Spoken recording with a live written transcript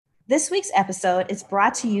This week's episode is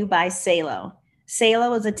brought to you by Salo.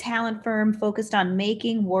 Salo is a talent firm focused on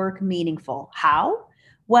making work meaningful. How?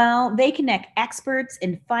 Well, they connect experts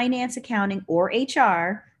in finance, accounting, or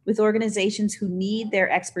HR with organizations who need their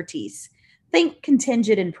expertise. Think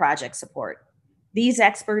contingent and project support. These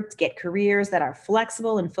experts get careers that are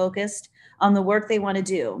flexible and focused on the work they want to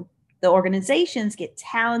do. The organizations get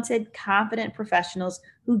talented, confident professionals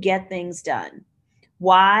who get things done.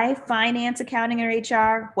 Why finance, accounting, or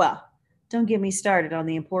HR? Well, don't get me started on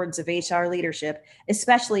the importance of HR leadership,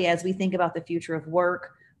 especially as we think about the future of work,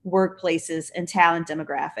 workplaces, and talent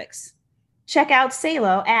demographics. Check out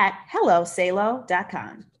Salo at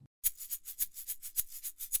hellosalo.com.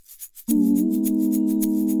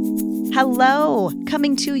 Hello,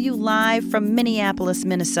 coming to you live from Minneapolis,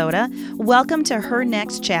 Minnesota. Welcome to Her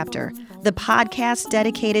Next Chapter, the podcast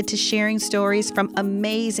dedicated to sharing stories from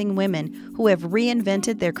amazing women who have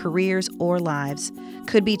reinvented their careers or lives.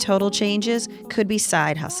 Could be total changes, could be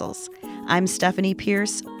side hustles. I'm Stephanie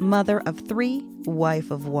Pierce, mother of 3,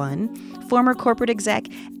 wife of 1, former corporate exec,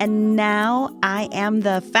 and now I am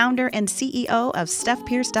the founder and CEO of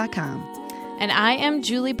StephPierce.com. And I am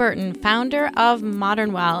Julie Burton, founder of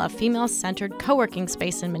Modern Well, a female-centered co-working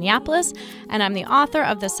space in Minneapolis, and I'm the author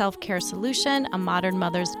of The Self-Care Solution, a modern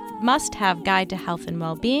mother's must-have guide to health and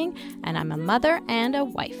well-being, and I'm a mother and a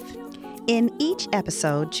wife. In each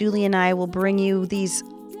episode, Julie and I will bring you these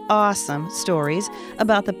awesome stories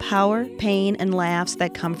about the power, pain, and laughs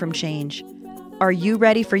that come from change. Are you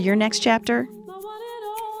ready for your next chapter?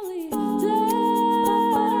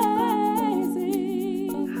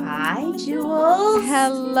 Hi, Jules.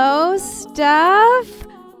 Hello, Steph.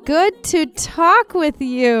 Good to talk with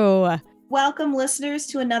you. Welcome, listeners,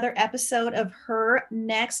 to another episode of Her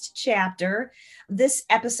Next Chapter. This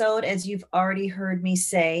episode, as you've already heard me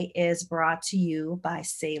say, is brought to you by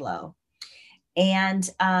Salo. And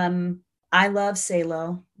I love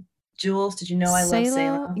Salo. Jules, did you know I love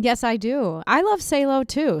Salo? Yes, I do. I love Salo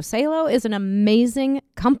too. Salo is an amazing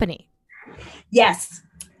company. Yes,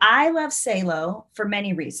 I love Salo for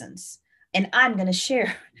many reasons. And I'm going to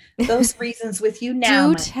share those reasons with you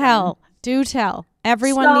now. Do tell.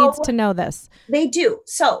 Everyone needs to know this. They do.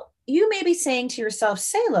 So you may be saying to yourself,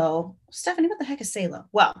 Salo, Stephanie, what the heck is Salo?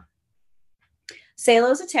 Well,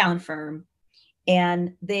 Salo is a talent firm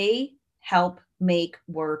and they help make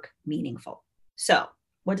work meaningful. So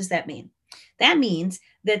what does that mean? That means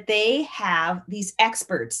that they have these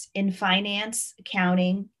experts in finance,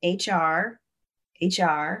 accounting, HR.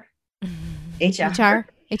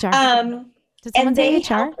 And they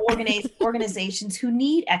help organizations who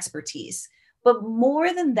need expertise. But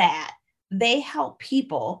more than that, they help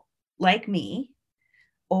people like me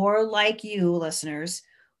or like you, listeners,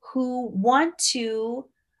 who want to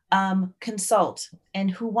consult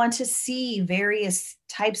and who want to see various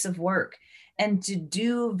types of work and to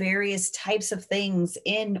do various types of things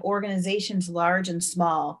in organizations large and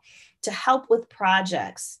small, to help with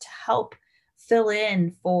projects, to help fill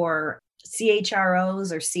in for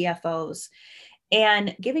CHROs or CFOs,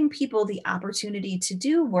 and giving people the opportunity to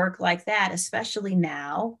do work like that, especially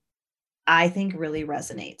now, I think really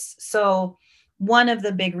resonates. So one of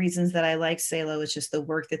the big reasons that I like Salo is just the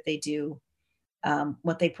work that they do,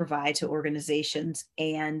 what they provide to organizations.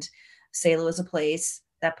 And Salo is a place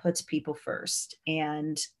that puts people first,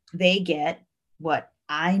 and they get what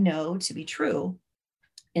I know to be true.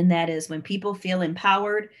 And that is when people feel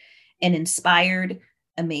empowered and inspired,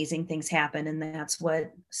 amazing things happen. And that's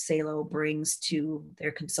what Salo brings to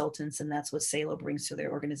their consultants. And that's what Salo brings to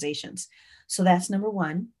their organizations. So that's number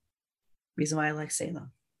one reason why I like Salo.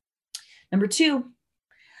 Number two,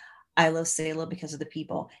 I love Salo because of the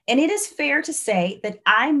people. And it is fair to say that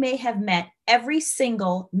I may have met every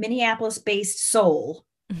single Minneapolis-based soul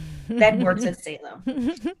that works at Salo.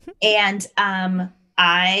 And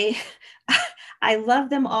I love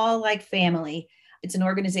them all like family. It's an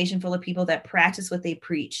organization full of people that practice what they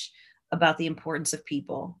preach about the importance of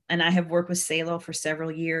people. And I have worked with Salo for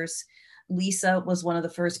several years. Lisa was one of the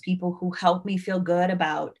first people who helped me feel good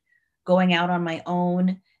about going out on my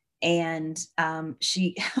own. And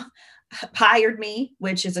she hired me,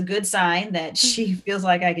 which is a good sign that she feels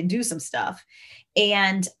like I can do some stuff.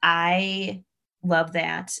 And I love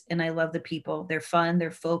that. And I love the people. They're fun.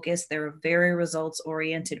 They're focused. They're a very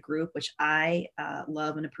results-oriented group, which I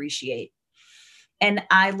love and appreciate. And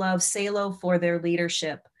I love Salo for their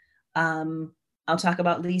leadership. I'll talk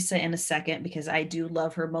about Lisa in a second because I do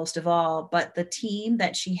love her most of all, but the team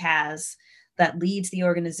that she has that leads the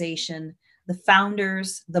organization, the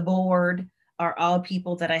founders, the board are all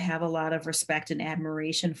people that I have a lot of respect and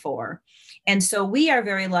admiration for. And so we are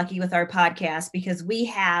very lucky with our podcast because we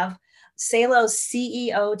have Salo's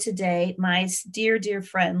CEO today, my dear, dear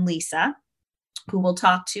friend, Lisa, who we'll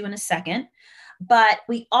talk to in a second. But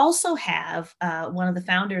we also have one of the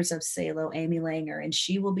founders of Salo, Amy Langer, and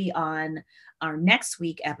she will be on our next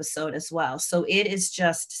week episode as well. So it is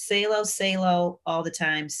just Salo all the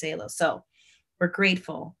time, Salo. So we're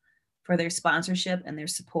grateful for their sponsorship and their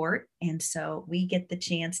support. And so we get the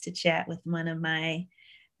chance to chat with one of my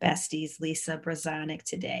besties, Lisa Brazanik,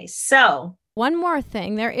 today. So one more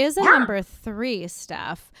thing. There is a number 3,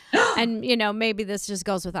 Steph. And, you know, maybe this just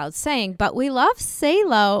goes without saying, but we love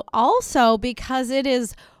Salo also because it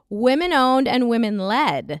is women-owned and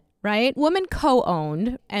women-led, right? Women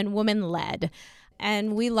co-owned and women-led.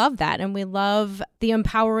 And we love that. And we love the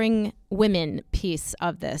empowering women piece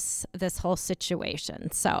of this whole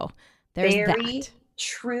situation. So there's very that.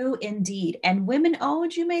 True indeed. And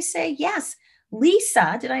women-owned, you may say, yes.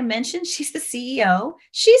 Lisa, did I mention she's the CEO?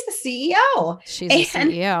 She's the CEO. She's the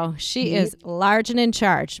CEO. She is large and in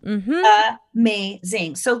charge. Mm-hmm.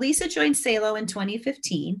 Amazing. So Lisa joined Salo in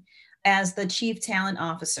 2015 as the Chief Talent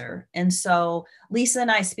Officer. And so Lisa and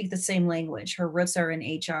I speak the same language. Her roots are in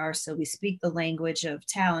HR, so we speak the language of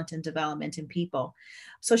talent and development in people.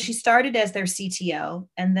 So she started as their CTO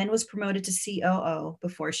and then was promoted to COO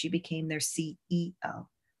before she became their CEO.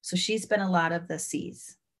 So she's been a lot of the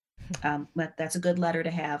C's. But that's a good letter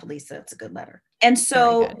to have, Lisa. It's a good letter. And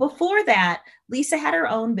so before that, Lisa had her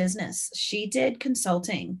own business. She did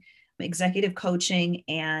consulting, executive coaching,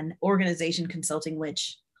 and organization consulting,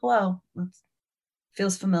 which,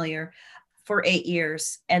 feels familiar, for 8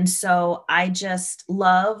 years. And so I just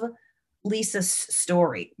love Lisa's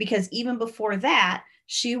story because even before that,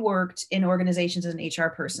 she worked in organizations as an HR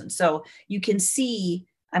person. So you can see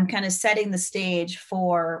I'm kind of setting the stage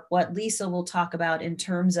for what Lisa will talk about in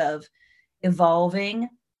terms of evolving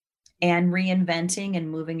and reinventing and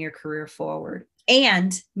moving your career forward.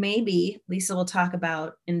 And maybe Lisa will talk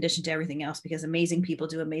about, in addition to everything else, because amazing people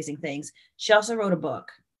do amazing things, she also wrote a book.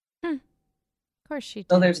 Of course she did.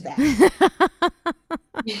 So there's that.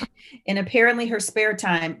 And apparently her spare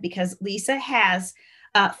time, because Lisa has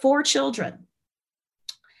 4 children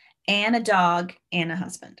and a dog and a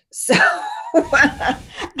husband. So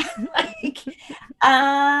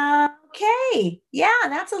okay. Yeah,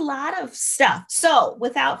 that's a lot of stuff. So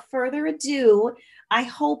without further ado, I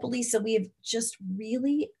hope, Lisa, we have just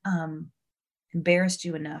really embarrassed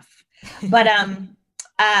you enough. But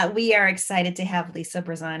we are excited to have Lisa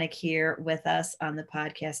Brazanik here with us on the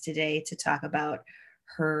podcast today to talk about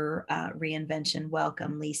her reinvention.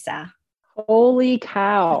 Welcome, Lisa. Holy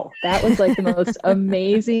cow. That was like the most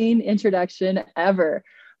amazing introduction ever.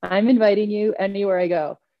 I'm inviting you anywhere I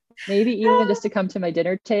go. Maybe even just to come to my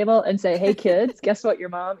dinner table and say, hey, kids, guess what? Your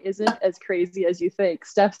mom isn't as crazy as you think.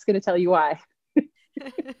 Steph's going to tell you why.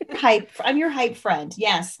 Hype. I'm your hype friend.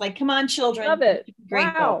 Yes. Like, come on, children. Love it.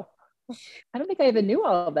 Wow. I don't think I even knew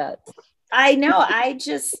all of that. I know.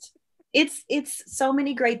 It's so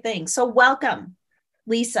many great things. So welcome,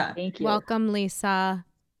 Lisa. Thank you. Welcome, Lisa.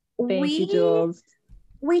 Thank you, Jules.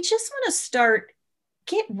 We just want to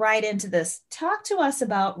get right into this. Talk to us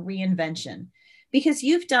about reinvention, because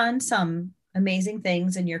you've done some amazing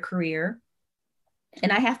things in your career.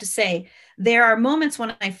 And I have to say, there are moments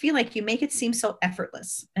when I feel like you make it seem so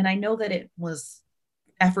effortless. And I know that it was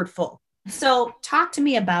effortful. So talk to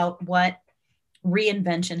me about what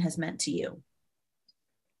reinvention has meant to you.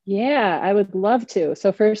 Yeah, I would love to.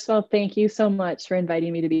 So first of all, thank you so much for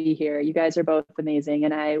inviting me to be here. You guys are both amazing,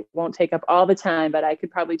 and I won't take up all the time, but I could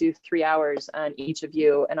probably do 3 hours on each of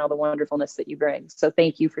you and all the wonderfulness that you bring. So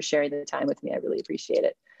thank you for sharing the time with me. I really appreciate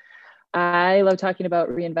it. I love talking about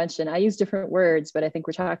reinvention. I use different words, but I think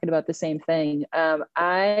we're talking about the same thing.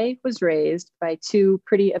 I was raised by 2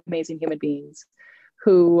 pretty amazing human beings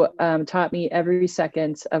who taught me every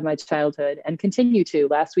second of my childhood and continue to.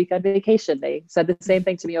 Last week on vacation, they said the same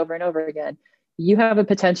thing to me over and over again. You have a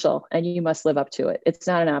potential and you must live up to it. It's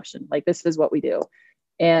not an option. Like, this is what we do.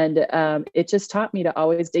 And it just taught me to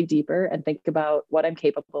always dig deeper and think about what I'm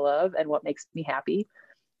capable of and what makes me happy.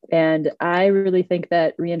 And I really think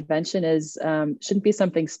that reinvention shouldn't be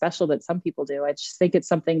something special that some people do. I just think it's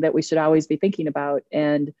something that we should always be thinking about.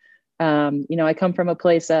 And I come from a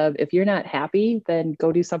place of, if you're not happy, then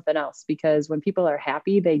go do something else, because when people are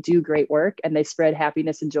happy, they do great work and they spread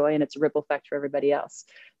happiness and joy, and it's a ripple effect for everybody else.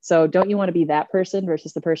 So don't you want to be that person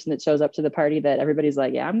versus the person that shows up to the party that everybody's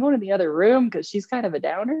like, yeah, I'm going to the other room because she's kind of a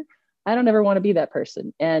downer. I don't ever want to be that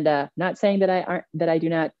person. And not saying that I do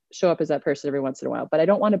not show up as that person every once in a while, but I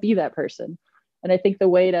don't want to be that person. And I think the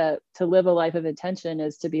way to live a life of intention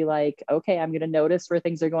is to be like, okay, I'm going to notice where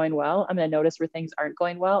things are going well. I'm going to notice where things aren't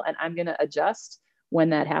going well. And I'm going to adjust when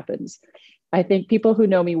that happens. I think people who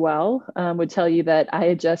know me well would tell you that I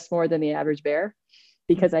adjust more than the average bear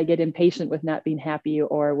because I get impatient with not being happy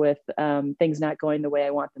or with things not going the way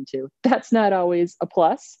I want them to. That's not always a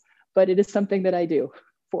plus, but it is something that I do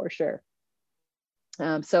for sure.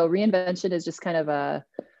 So reinvention is just kind of a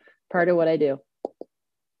part of what I do.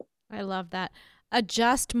 I love that.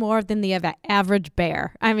 Adjust more than the average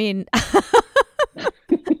bear. I mean,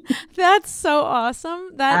 that's so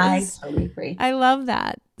awesome. I totally agree. I love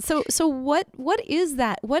that. So what is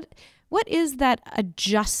that? What is that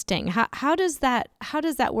adjusting? How does that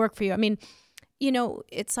work for you? I mean,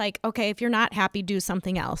 it's like, okay, if you're not happy, do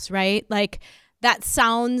something else, right? Like that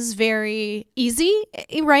sounds very easy,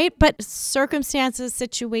 right? But circumstances,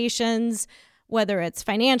 situations, whether it's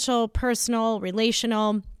financial, personal,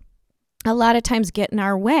 relational, a lot of times get in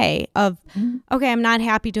our way of, okay, I'm not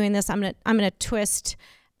happy doing this. I'm gonna twist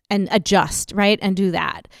and adjust, right? And do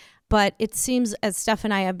that. But it seems, as Steph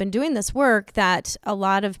and I have been doing this work, that a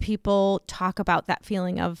lot of people talk about that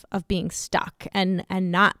feeling of being stuck and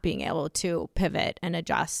not being able to pivot and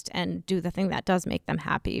adjust and do the thing that does make them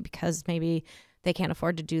happy because maybe they can't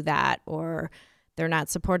afford to do that, or they're not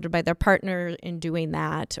supported by their partner in doing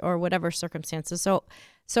that, or whatever circumstances.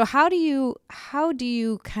 So how do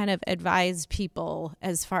you kind of advise people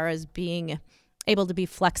as far as being able to be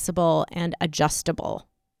flexible and adjustable?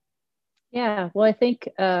 Yeah, well, I think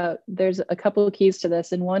there's a couple of keys to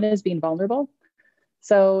this, and one is being vulnerable.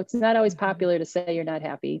 So it's not always popular to say you're not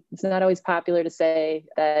happy. It's not always popular to say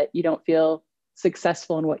that you don't feel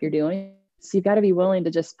successful in what you're doing. So you've got to be willing to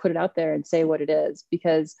just put it out there and say what it is,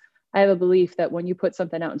 because I have a belief that when you put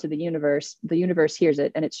something out into the universe hears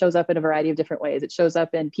it, and it shows up in a variety of different ways. It shows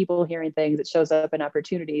up in people hearing things. It shows up in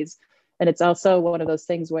opportunities. And it's also one of those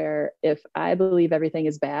things where if I believe everything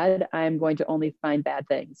is bad, I'm going to only find bad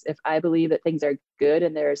things. If I believe that things are good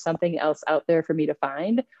and there's something else out there for me to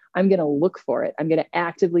find, I'm going to look for it. I'm going to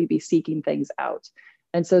actively be seeking things out.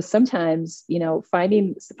 And so sometimes,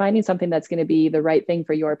 finding something that's going to be the right thing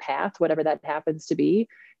for your path, whatever that happens to be,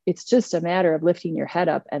 it's just a matter of lifting your head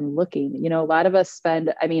up and looking. A lot of us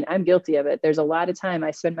I'm guilty of it. There's a lot of time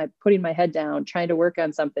I spend putting my head down, trying to work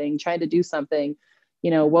on something, trying to do something,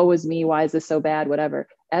 woe is me, why is this so bad, whatever.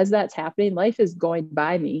 As that's happening, life is going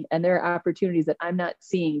by me, and there are opportunities that I'm not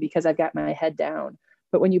seeing because I've got my head down.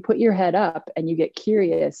 But when you put your head up and you get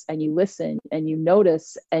curious and you listen and you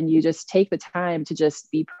notice and you just take the time to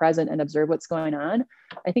just be present and observe what's going on,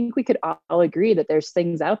 I think we could all agree that there's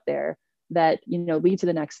things out there that, lead to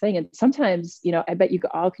the next thing. And sometimes, I bet you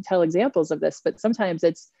all could tell examples of this, but sometimes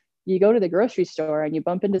it's, you go to the grocery store and you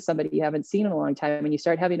bump into somebody you haven't seen in a long time and you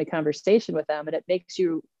start having a conversation with them, and it makes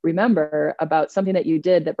you remember about something that you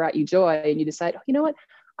did that brought you joy. And you decide, oh, you know what?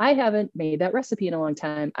 I haven't made that recipe in a long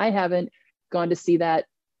time. I haven't gone to see that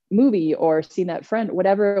movie or seen that friend,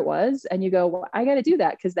 whatever it was. And you go, well, I got to do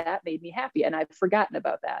that because that made me happy. And I've forgotten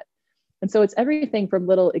about that. And so it's everything from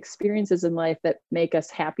little experiences in life that make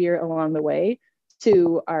us happier along the way,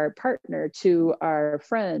 to our partner, to our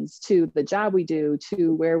friends, to the job we do,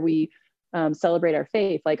 to where we celebrate our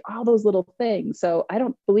faith, like all those little things. So I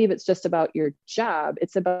don't believe it's just about your job.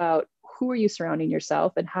 It's about who are you surrounding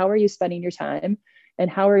yourself and how are you spending your time and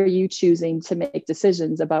how are you choosing to make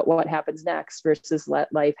decisions about what happens next versus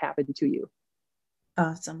let life happen to you.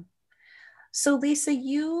 Awesome. So Lisa,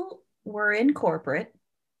 you were in corporate,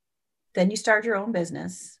 then you started your own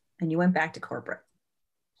business and you went back to corporate.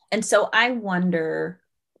 And so I wonder,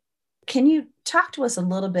 can you talk to us a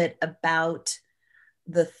little bit about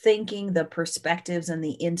the thinking, the perspectives, and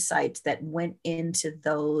the insights that went into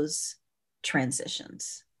those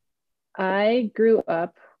transitions? I grew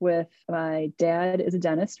up with, my dad is a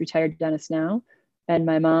dentist, retired dentist now, and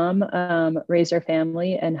my mom raised our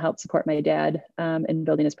family and helped support my dad in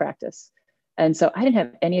building his practice. And so I didn't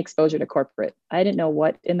have any exposure to corporate. I didn't know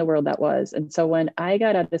what in the world that was. And so when I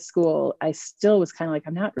got out of school, I still was kind of like,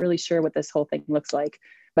 I'm not really sure what this whole thing looks like.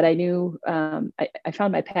 But I knew I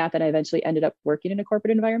found my path, and I eventually ended up working in a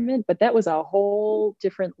corporate environment. But that was a whole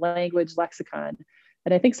different language lexicon.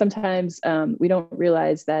 And I think sometimes we don't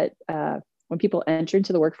realize that when people enter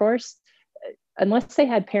into the workforce, unless they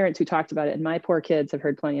had parents who talked about it, and my poor kids have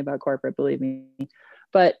heard plenty about corporate, believe me,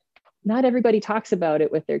 but not everybody talks about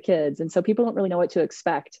it with their kids. And so people don't really know what to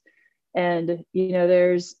expect. And,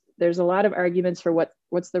 there's a lot of arguments for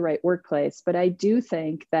what's the right workplace. But I do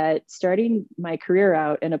think that starting my career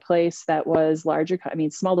out in a place that was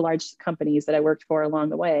small to large companies that I worked for along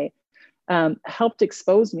the way, helped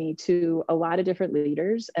expose me to a lot of different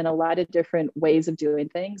leaders and a lot of different ways of doing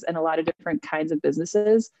things and a lot of different kinds of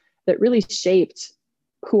businesses that really shaped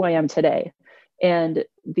who I am today. And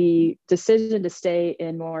the decision to stay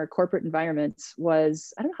in more corporate environments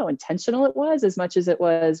was, I don't know how intentional it was, as much as it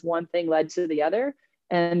was one thing led to the other.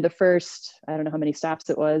 And the first, I don't know how many stops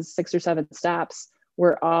it was, 6 or 7 stops,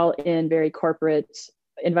 were all in very corporate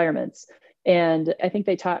environments. And I think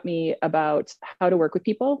they taught me about how to work with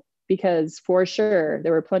people, because for sure,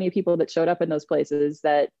 there were plenty of people that showed up in those places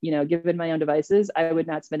that, given my own devices, I would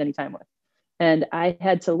not spend any time with. And I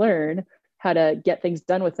had to learn how to get things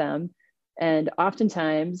done with them. And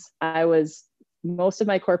oftentimes most of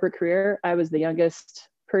my corporate career, I was the youngest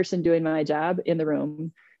person doing my job in the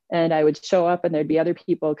room. And I would show up and there'd be other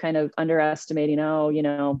people kind of underestimating,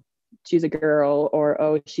 oh, she's a girl, or,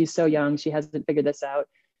 oh, she's so young, she hasn't figured this out.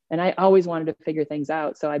 And I always wanted to figure things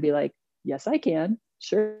out. So I'd be like, yes, I can.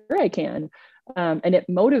 Sure, I can. And it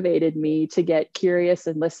motivated me to get curious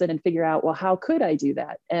and listen and figure out, well, how could I do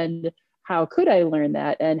that? And how could I learn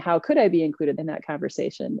that? And how could I be included in that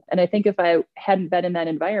conversation? And I think if I hadn't been in that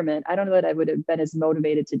environment, I don't know that I would have been as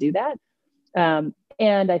motivated to do that.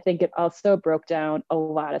 And I think it also broke down a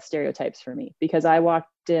lot of stereotypes for me, because I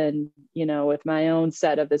walked in, with my own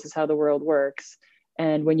set of this is how the world works.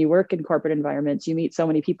 And when you work in corporate environments, you meet so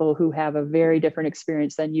many people who have a very different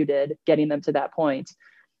experience than you did getting them to that point.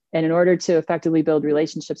 And in order to effectively build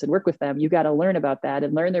relationships and work with them, you got to learn about that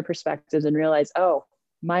and learn their perspectives and realize, oh,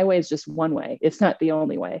 my way is just one way. It's not the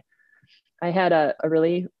only way. I had a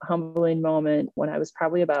really humbling moment when I was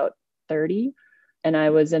probably about 30, and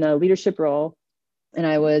I was in a leadership role, and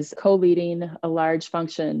I was co-leading a large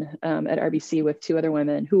function at RBC with 2 other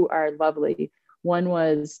women who are lovely. One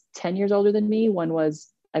was 10 years older than me. One was,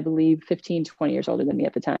 I believe, 15, 20 years older than me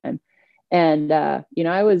at the time. And, I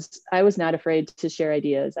was not afraid to share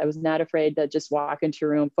ideas. I was not afraid to just walk into a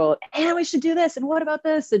room full of, hey, we should do this. And what about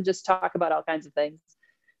this? And just talk about all kinds of things.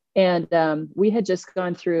 And we had just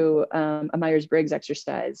gone through a Myers-Briggs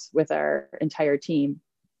exercise with our entire team.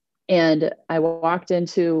 And I walked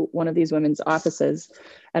into one of these women's offices,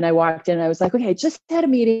 and I walked in and I was like, okay, I just had a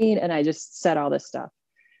meeting, and I just said all this stuff.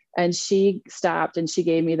 And she stopped and she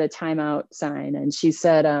gave me the timeout sign. And she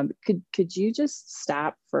said, could you just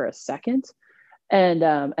stop for a second? And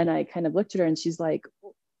I kind of looked at her, and she's like,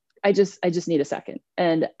 I just need a second.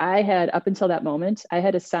 And I had, up until that moment, I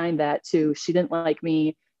had assigned that to, she didn't like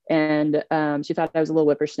me. And she thought I was a little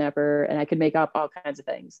whippersnapper and I could make up all kinds of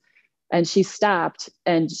things. And she stopped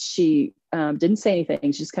and she didn't say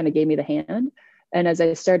anything. She just kind of gave me the hand. And as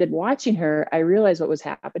I started watching her, I realized what was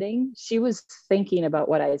happening. She was thinking about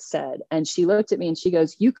what I said. And she looked at me and she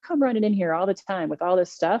goes, you come running in here all the time with all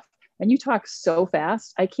this stuff, and you talk so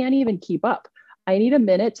fast, I can't even keep up. I need a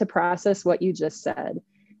minute to process what you just said.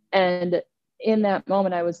 And in that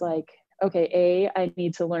moment, I was like, okay, A, I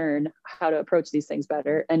need to learn how to approach these things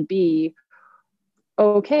better. And B,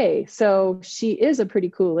 okay, so she is a pretty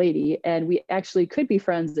cool lady, and we actually could be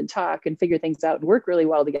friends and talk and figure things out and work really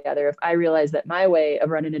well together if I realize that my way of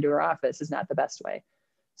running into her office is not the best way.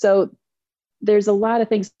 So there's a lot of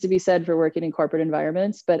things to be said for working in corporate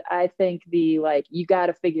environments, but I think you got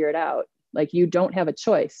to figure it out. Like, you don't have a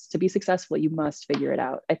choice. To be successful, you must figure it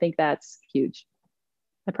out. I think that's huge.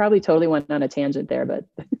 I probably totally went on a tangent there, but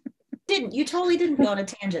you totally didn't go on a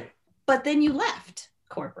tangent, but then you left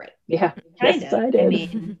corporate. Yeah. Yes, I did. I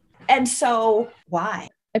mean, and so why?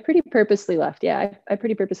 I pretty purposely left. Yeah, I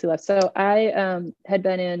pretty purposely left. So I had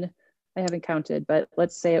been in, I haven't counted, but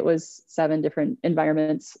let's say it was 7 different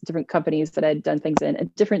environments, different companies that I'd done things in,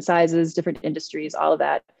 and different sizes, different industries, all of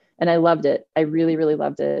that. And I loved it. I really, really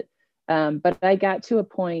loved it. But I got to a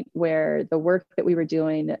point where the work that we were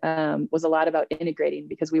doing was a lot about integrating,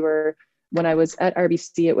 because when I was at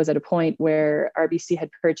RBC, it was at a point where RBC had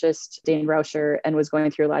purchased Dane Rauscher and was going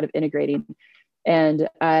through a lot of integrating. And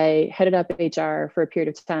I headed up HR for a period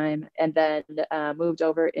of time, and then moved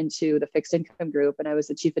over into the fixed income group. And I was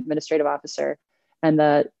the chief administrative officer. And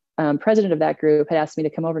the president of that group had asked me to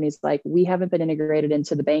come over, and he's like, we haven't been integrated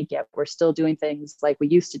into the bank yet. We're still doing things like we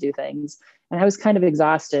used to do things. And I was kind of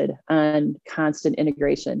exhausted on constant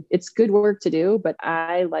integration. It's good work to do, but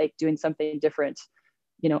I like doing something different,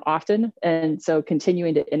 often. And so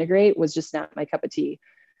continuing to integrate was just not my cup of tea.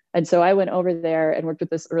 And so I went over there and worked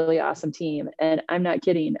with this really awesome team. And I'm not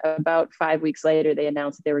kidding, about 5 weeks later, they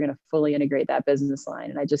announced that they were going to fully integrate that business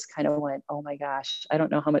line. And I just kind of went, oh my gosh, I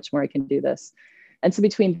don't know how much more I can do this. And so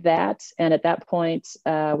between that, and at that point,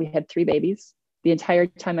 we had 3 babies. The entire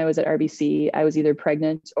time I was at RBC, I was either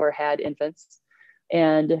pregnant or had infants.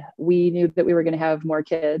 And we knew that we were going to have more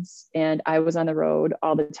kids. And I was on the road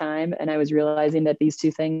all the time. And I was realizing that these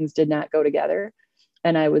 2 things did not go together.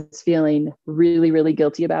 And I was feeling really, really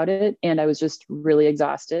guilty about it. And I was just really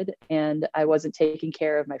exhausted. And I wasn't taking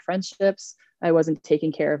care of my friendships. I wasn't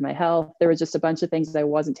taking care of my health. There was just a bunch of things that I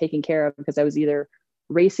wasn't taking care of because I was either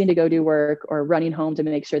racing to go do work or running home to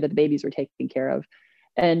make sure that the babies were taken care of.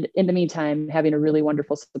 And in the meantime, having a really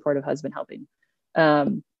wonderful, supportive husband helping.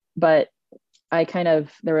 But there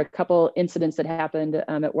were a couple incidents that happened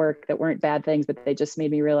at work that weren't bad things, but they just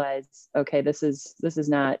made me realize, okay, this is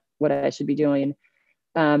not what I should be doing.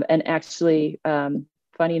 And actually,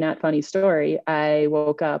 funny, not funny story. I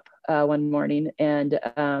woke up one morning and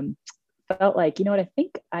felt like, you know what, I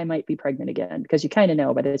think I might be pregnant again, because you kind of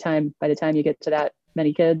know by the time you get to that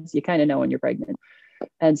many kids, you kind of know when you're pregnant.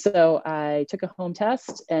 And so I took a home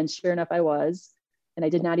test, and sure enough, I was. And I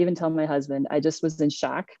did not even tell my husband. I just was in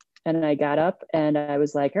shock. And I got up and I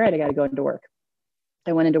was like, all right, I got to go into work.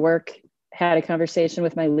 I went into work, had a conversation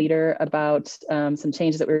with my leader about some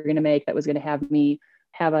changes that we were going to make that was going to have me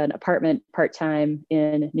have an apartment part-time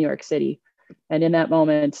in New York City. And in that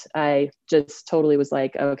moment, I just totally was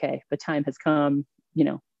like, okay, the time has come. You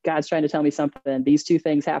know, God's trying to tell me something. These two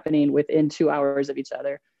things happening within 2 hours of each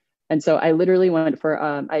other. And so I literally went for,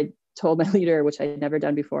 I told my leader, which I had never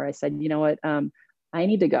done before, I said, you know what, I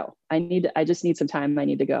need to go. I just need some time. I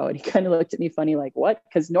need to go. And he kind of looked at me funny, like, what?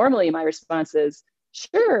 Because normally my response is,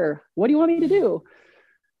 sure, what do you want me to do?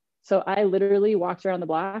 So I literally walked around the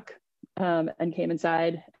block and came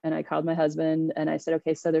inside, and I called my husband and I said,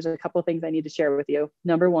 okay, so there's a couple of things I need to share with you.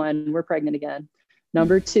 Number one, we're pregnant again.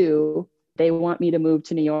 Number two, they want me to move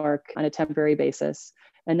to New York on a temporary basis.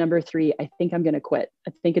 And number three, I think I'm going to quit.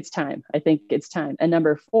 I think it's time. And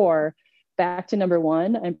number four, back to number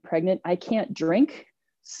one, I'm pregnant. I can't drink.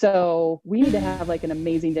 So we need to have like an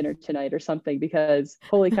amazing dinner tonight or something, because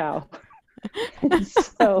holy cow.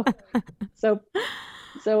 so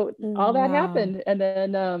all that happened. And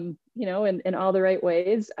then, you know, in all the right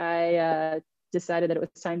ways, I decided that it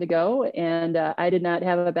was time to go. And I did not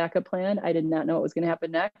have a backup plan. I did not know what was going to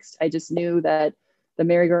happen next. I just knew that the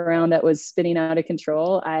merry-go-round that was spinning out of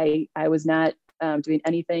control, I was not doing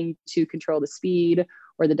anything to control the speed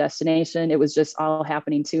or the destination. It was just all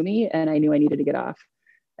happening to me, and I knew I needed to get off.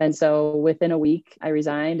 And so within a week, I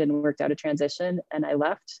resigned and worked out a transition, and I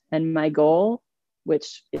left. And my goal,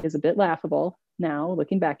 which is a bit laughable now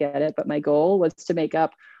looking back at it, but my goal was to make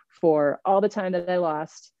up for all the time that I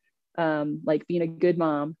lost, like being a good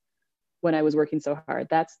mom when I was working so hard.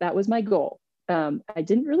 That was my goal. I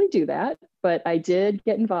didn't really do that, but I did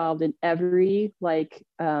get involved in every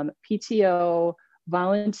PTO,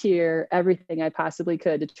 volunteer, everything I possibly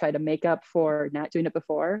could to try to make up for not doing it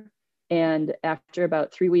before. And after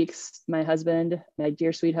about 3 weeks, my husband, my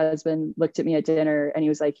dear sweet husband, looked at me at dinner and he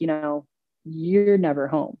was like, you know, you're never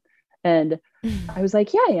home. And I was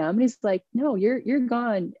like, yeah, I am. And he's like, no, you're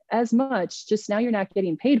gone as much, just now you're not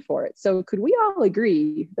getting paid for it. So could we all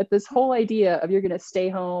agree that this whole idea of you're going to stay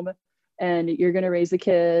home and you're going to raise the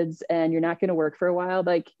kids and you're not going to work for a while,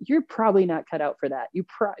 like you're probably not cut out for that.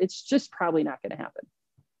 It's just probably not going to happen.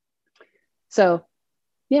 So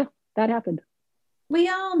yeah, that happened. We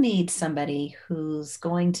all need somebody who's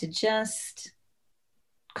going to just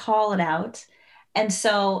call it out. And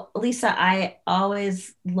so, Lisa, I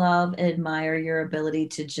always love and admire your ability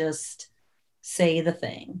to just say the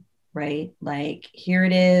thing, right? Like, here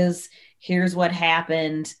it is. Here's what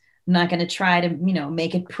happened. I'm not going to try to,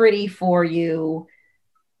 make it pretty for you.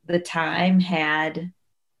 The time had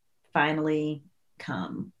finally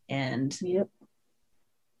come. And yep.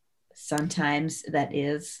 Sometimes that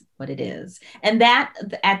is what it is. And that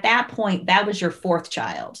at that point, that was your fourth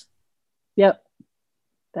child. Yep.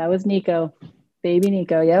 That was Nico. Baby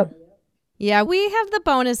Nico. Yep. Yeah, we have the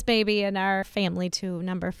bonus baby in our family too.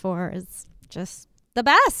 Number 4 is just the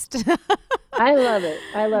best. I love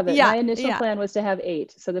it. Yeah, my initial plan was to have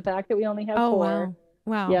 8. So the fact that we only have 4.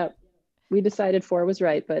 Wow. Yep. We decided 4 was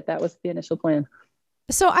right, but that was the initial plan.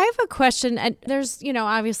 So I have a question, and there's,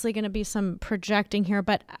 obviously going to be some projecting here,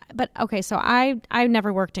 but okay. So I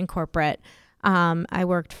never worked in corporate. I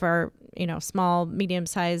worked for, small,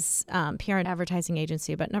 medium-sized PR and advertising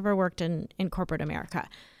agency, but never worked in corporate America.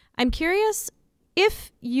 I'm curious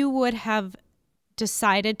if you would have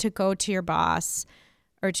decided to go to your boss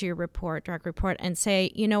or to your direct report and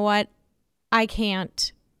say, you know what, I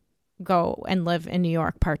can't go and live in New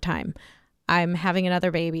York part-time. I'm having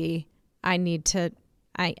another baby. I need to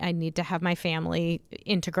have my family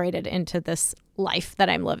integrated into this life that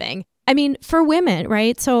I'm living. I mean, for women,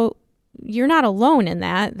 right? So you're not alone in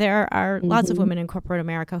that. There are lots of women in corporate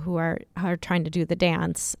America who are trying to do the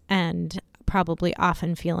dance and probably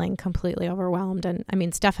often feeling completely overwhelmed. And I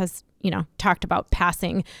mean, Steph has, talked about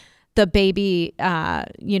passing the baby,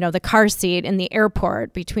 the car seat in the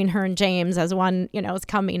airport between her and James as one, is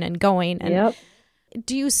coming and going. And yep.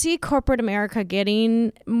 do you see corporate America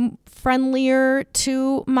getting friendlier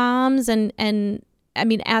to moms? And I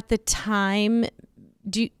mean, at the time,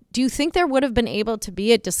 do you think there would have been able to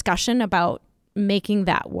be a discussion about making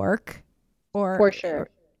that work? Or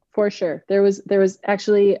For sure. There was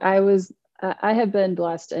actually, I have been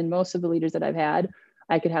blessed, and most of the leaders that I've had,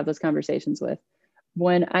 I could have those conversations with.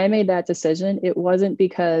 When I made that decision, it wasn't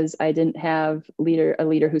because I didn't have a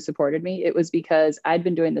leader who supported me. It was because I'd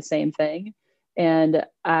been doing the same thing and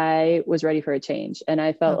I was ready for a change. And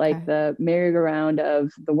I felt like the merry-go-round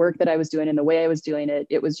of the work that I was doing and the way I was doing it,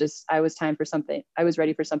 it was just, I was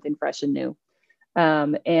ready for something fresh and new.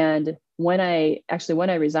 And when I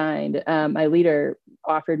resigned, my leader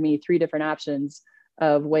offered me 3 different options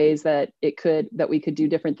of ways that we could do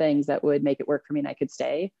different things that would make it work for me and I could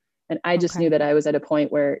stay. And I just knew that I was at a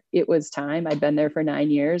point where it was time. I'd been there for 9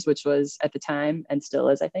 years, which was at the time, and still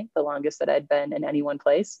is, I think, the longest that I'd been in any one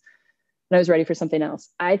place. And I was ready for something else.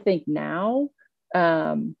 I think now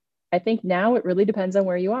it really depends on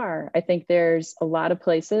where you are. I think there's a lot of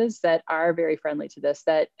places that are very friendly to this,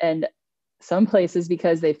 and some places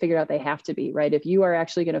because they figured out they have to be, right? If you are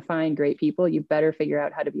actually going to find great people, you better figure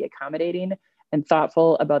out how to be accommodating and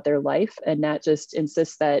thoughtful about their life and not just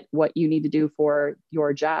insist that what you need to do for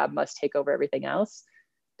your job must take over everything else.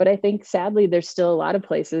 But I think sadly, there's still a lot of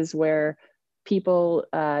places where people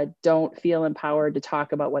don't feel empowered to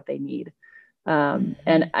talk about what they need.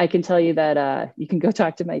 And I can tell you that you can go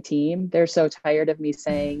talk to my team. They're so tired of me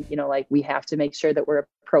saying, like, we have to make sure that we're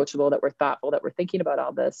approachable, that we're thoughtful, that we're thinking about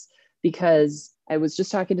all this. Because I was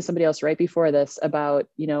just talking to somebody else right before this about,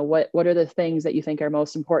 what are the things that you think are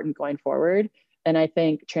most important going forward? And I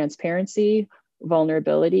think transparency,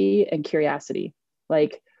 vulnerability, and curiosity.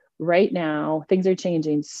 Like right now, things are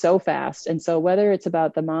changing so fast. And so whether it's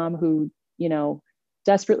about the mom who,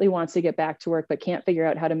 desperately wants to get back to work, but can't figure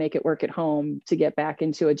out how to make it work at home to get back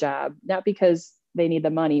into a job, not because they need the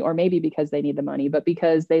money, or maybe because they need the money, but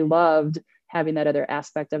because they loved having that other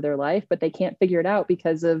aspect of their life, but they can't figure it out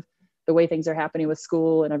because of the way things are happening with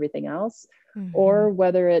school and everything else. Or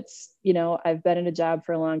whether it's, I've been in a job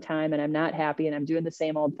for a long time and I'm not happy and I'm doing the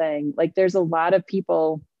same old thing. Like there's a lot of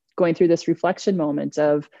people going through this reflection moment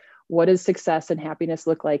of what does success and happiness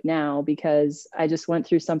look like now? Because I just went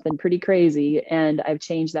through something pretty crazy and I've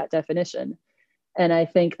changed that definition. And I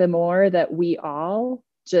think the more that we all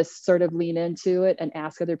just sort of lean into it and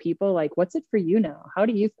ask other people, like, what's it for you now? How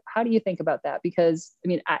do you think about that? Because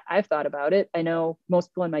I've thought about it. I know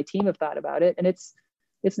most people on my team have thought about it, and it's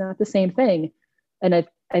not the same thing. And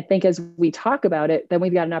I think as we talk about it, then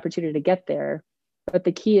we've got an opportunity to get there. But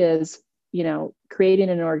the key is, creating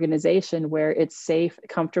an organization where it's safe,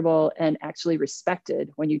 comfortable, and actually respected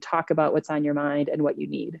when you talk about what's on your mind and what you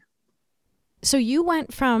need. So you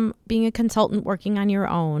went from being a consultant working on your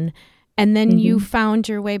own, and then you found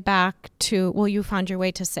your way you found your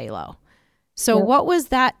way to Salo. So what was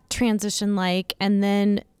that transition like? And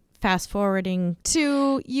then fast forwarding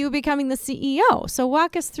to you becoming the CEO. So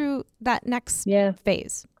walk us through that next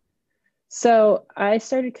phase. So I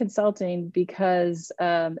started consulting because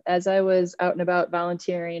as I was out and about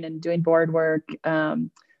volunteering and doing board work,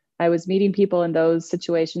 I was meeting people in those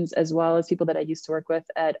situations, as well as people that I used to work with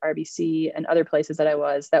at RBC and other places that I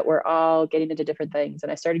was, that were all getting into different things.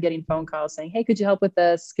 And I started getting phone calls saying, hey, could you help with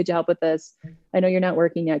this? Could you help with this? I know you're not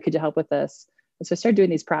working yet. Could you help with this? And so I started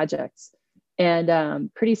doing these projects.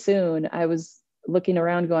 And pretty soon I was looking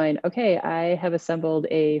around going, okay, I have assembled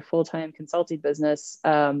a full-time consulting business,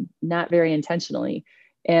 not very intentionally.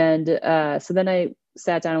 And so then I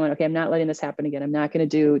sat down and went, okay, I'm not letting this happen again. I'm not going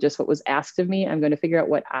to do just what was asked of me. I'm going to figure out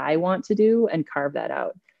what I want to do and carve that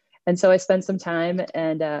out. And so I spent some time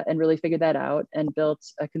and really figured that out and built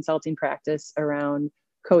a consulting practice around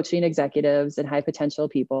coaching executives and high potential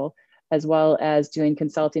people, as well as doing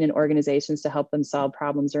consulting in organizations to help them solve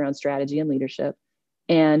problems around strategy and leadership.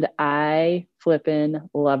 And I flippin'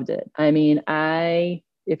 loved it.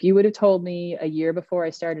 If you would have told me a year before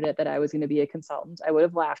I started it that I was going to be a consultant, I would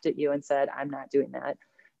have laughed at you and said, I'm not doing that.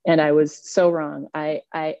 And I was so wrong. I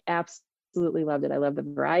absolutely loved it. I love the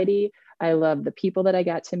variety. I love the people that I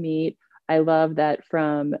got to meet. I love that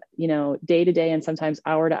from, day to day and sometimes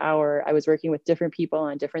hour to hour, I was working with different people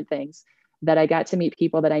on different things, that I got to meet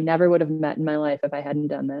people that I never would have met in my life if I hadn't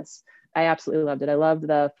done this. I absolutely loved it. I loved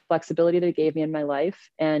the flexibility that it gave me in my life.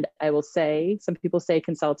 And I will say, some people say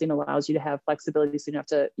consulting allows you to have flexibility, so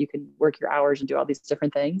you can work your hours and do all these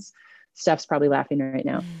different things. Steph's probably laughing right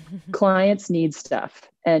now. Clients need stuff,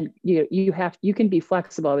 and you can be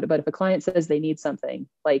flexible, but if a client says they need something,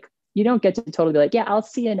 like, you don't get to totally be like, yeah, I'll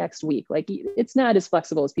see you next week. Like, it's not as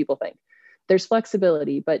flexible as people think. There's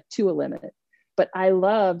flexibility, but to a limit. But I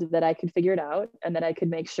loved that I could figure it out and that I could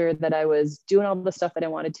make sure that I was doing all the stuff that I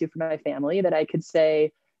wanted to for my family, that I could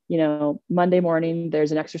say, you know, Monday morning,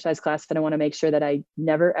 there's an exercise class that I want to make sure that I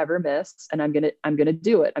never, ever miss. And I'm going to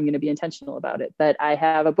do it. I'm going to be intentional about it. That I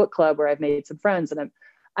have a book club where I've made some friends, and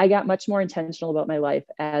I got much more intentional about my life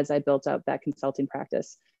as I built out that consulting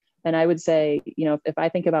practice. And I would say, you know, if I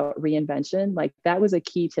think about reinvention, like that was a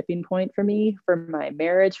key tipping point for me, for my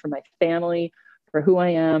marriage, for my family, for who I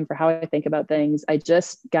am, for how I think about things. I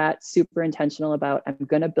just got super intentional about, I'm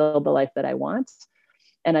going to build the life that I want.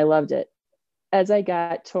 And I loved it. As I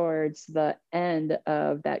got towards the end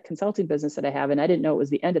of that consulting business that I have, and I didn't know it was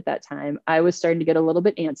the end at that time, I was starting to get a little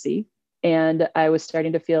bit antsy, and I was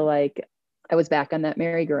starting to feel like I was back on that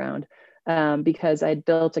merry-go-round, because I'd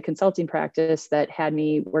built a consulting practice that had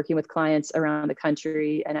me working with clients around the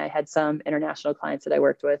country, and I had some international clients that I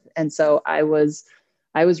worked with. And so I was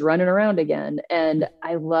running around again, and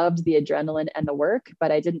I loved the adrenaline and the work,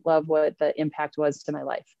 but I didn't love what the impact was to my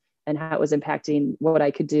life and how it was impacting what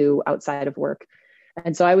I could do outside of work.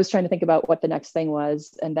 And so I was trying to think about what the next thing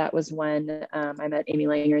was. And that was when I met Amy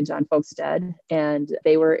Langer and John Folkestad, and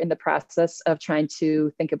they were in the process of trying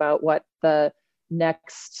to think about what the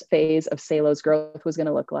next phase of Salo's growth was going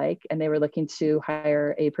to look like. And they were looking to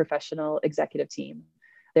hire a professional executive team.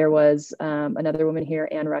 There was another woman here,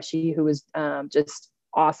 Anne Rushy, who was just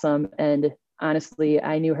awesome. And honestly,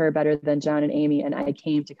 I knew her better than John and Amy, and I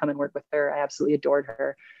came to come and work with her. I absolutely adored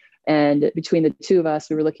her. And between the two of us,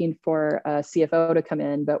 we were looking for a CFO to come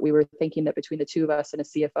in, but we were thinking that between the two of us and a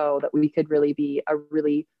CFO, that we could really be a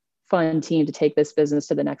really fun team to take this business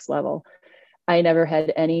to the next level. I never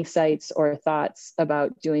had any sights or thoughts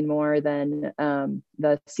about doing more than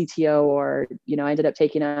the CTO, or, you know, I ended up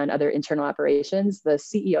taking on other internal operations. The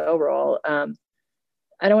CEO role,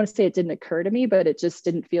 I don't want to say it didn't occur to me, but it just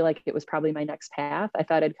didn't feel like it was probably my next path. I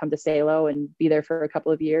thought I'd come to Salo and be there for a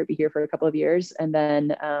couple of years, be here for a couple of years. And then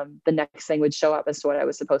the next thing would show up as to what I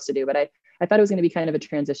was supposed to do. But I thought it was going to be kind of a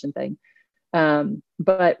transition thing.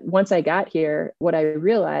 But once I got here, what I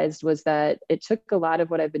realized was that it took a lot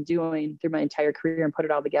of what I've been doing through my entire career and put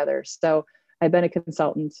it all together. So I've been a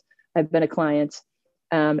consultant, I've been a client,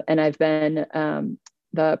 and I've been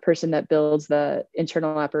the person that builds the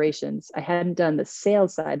internal operations. I hadn't done the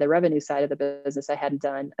sales side, the revenue side of the business. I hadn't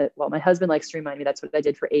done, well, my husband likes to remind me that's what I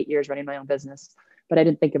did for 8 years running my own business, but I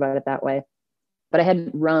didn't think about it that way. But I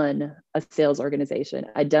hadn't run a sales organization.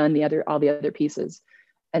 I'd done all the other pieces.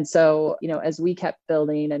 And so, you know, as we kept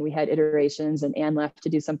building and we had iterations, and Anne left to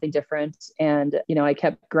do something different, and, you know, I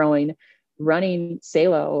kept growing, running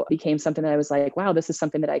Salo became something that I was like, wow, this is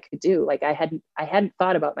something that I could do. Like I hadn't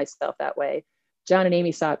thought about myself that way. John and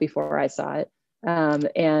Amy saw it before I saw it.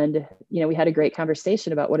 And, you know, we had a great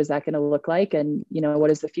conversation about what is that going to look like? And, you know, what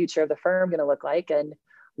is the future of the firm going to look like? And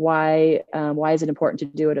why is it important to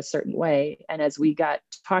do it a certain way? And as we got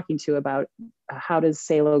talking to about how does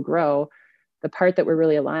Salo grow, the part that we're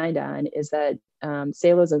really aligned on is that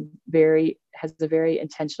Salo has a very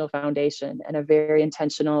intentional foundation and a very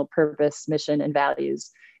intentional purpose, mission, and values.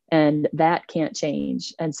 And that can't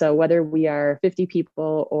change. And so whether we are 50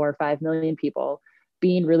 people or 5 million people,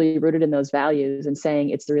 being really rooted in those values and saying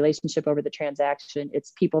it's the relationship over the transaction,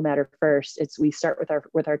 it's people matter first. We start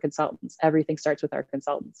with our consultants. Everything starts with our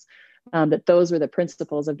consultants. That those were the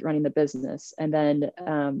principles of running the business. And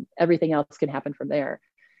then everything else can happen from there.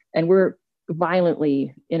 And we're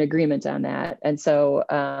violently in agreement on that. And so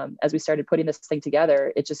as we started putting this thing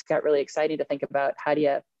together, it just got really exciting to think about how do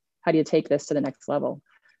you take this to the next level,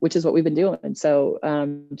 which is what we've been doing. And so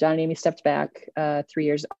John and Amy stepped back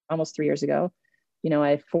almost 3 years ago. You know,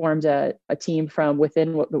 I formed a team from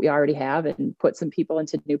within what we already have and put some people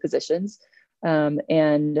into new positions.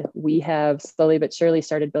 And we have slowly but surely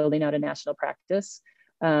started building out a national practice.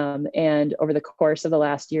 And over the course of the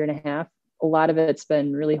last year and a half, a lot of it's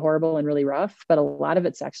been really horrible and really rough, but a lot of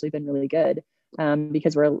it's actually been really good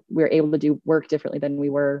because we're able to do work differently than we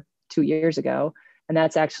were 2 years ago. And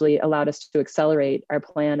that's actually allowed us to accelerate our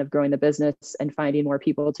plan of growing the business and finding more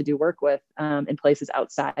people to do work with in places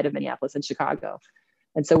outside of Minneapolis and Chicago.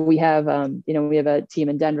 And so we have a team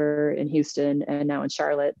in Denver, in Houston, and now in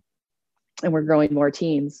Charlotte, and we're growing more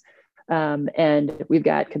teams. And we've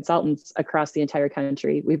got consultants across the entire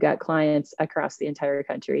country. We've got clients across the entire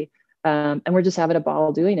country. And we're just having a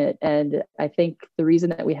ball doing it. And I think the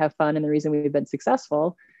reason that we have fun and the reason we've been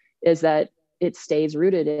successful is that it stays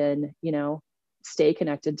rooted in, you know, stay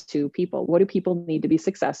connected to people. What do people need to be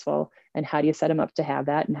successful? And how do you set them up to have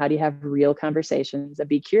that? And how do you have real conversations and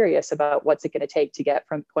be curious about what's it going to take to get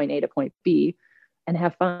from point A to point B and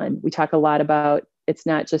have fun? We talk a lot about it's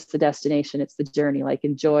not just the destination, it's the journey, like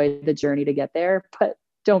enjoy the journey to get there, but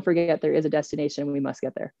don't forget there is a destination. We must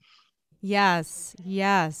get there. Yes.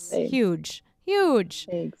 Yes. Thanks. Huge. Huge.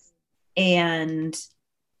 Thanks. And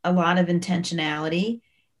a lot of intentionality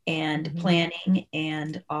and planning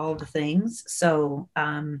and all the things. So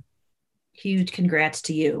huge congrats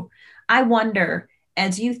to you. I wonder,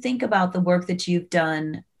 as you think about the work that you've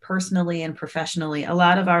done personally and professionally, a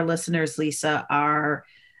lot of our listeners, Lisa, are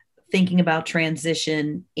thinking about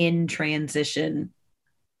transition, in transition.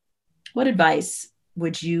 What advice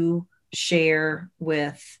would you share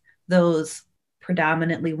with those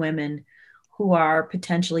predominantly women who are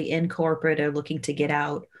potentially in corporate or looking to get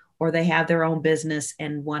out, or they have their own business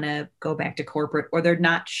and want to go back to corporate, or they're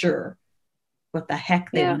not sure what the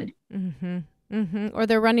heck they want to do? Or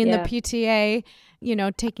they're running the PTA,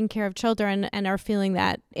 taking care of children and are feeling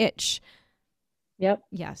that itch. Yep.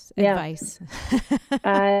 Yes. Advice.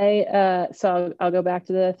 So I'll go back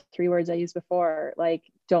to the 3 words I used before. Like,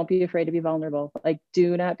 don't be afraid to be vulnerable. Like,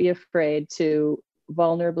 do not be afraid to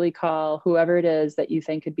vulnerably call whoever it is that you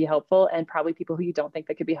think could be helpful, and probably people who you don't think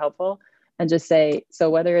that could be helpful, and just say, so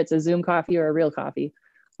whether it's a Zoom coffee or a real coffee,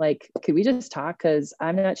 like, could we just talk? Because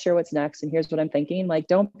I'm not sure what's next. And here's what I'm thinking. Like,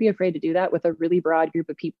 don't be afraid to do that with a really broad group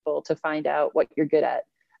of people to find out what you're good at.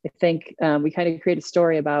 I think we kind of create a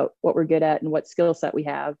story about what we're good at and what skill set we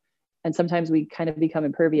have. And sometimes we kind of become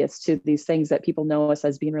impervious to these things that people know us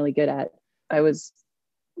as being really good at. I was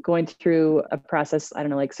going through a process, I don't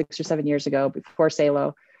know, like 6 or 7 years ago before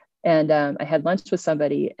Salo. And I had lunch with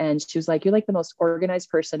somebody and she was like, you're like the most organized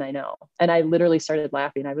person I know. And I literally started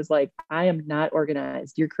laughing. I was like, I am not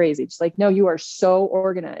organized. You're crazy. She's like, no, you are so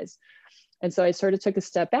organized. And so I sort of took a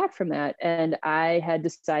step back from that. And I had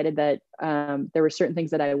decided that there were certain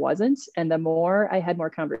things that I wasn't. And the more I had more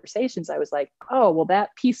conversations, I was like, oh, well,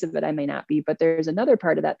 that piece of it I may not be, but there's another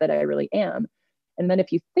part of that that I really am. And then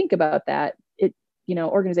if you think about that,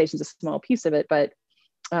 organization is a small piece of it, but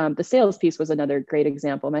the sales piece was another great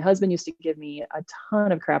example. My husband used to give me a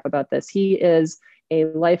ton of crap about this. He is a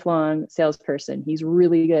lifelong salesperson. He's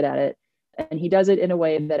really good at it. And he does it in a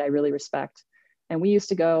way that I really respect. And we used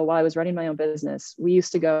to go, while I was running my own business, we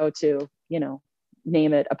used to go to,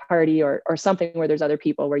 name it, a party or something where there's other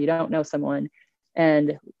people, where you don't know someone,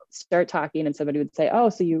 and start talking. And somebody would say, oh,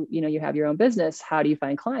 so you have your own business. How do you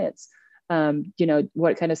find clients?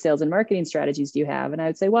 What kind of sales and marketing strategies do you have? And I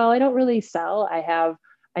would say, well, I don't really sell.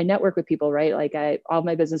 I network with people, right? Like all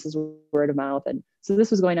my business is word of mouth. And so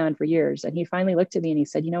this was going on for years. And he finally looked at me and he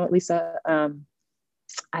said, you know what, Lisa,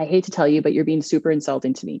 I hate to tell you, but you're being super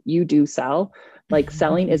insulting to me. You do sell. Like,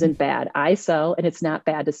 selling isn't bad. I sell, and it's not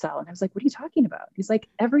bad to sell. And I was like, what are you talking about? He's like,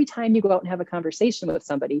 every time you go out and have a conversation with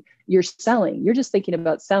somebody, you're selling. You're just thinking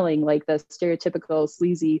about selling like the stereotypical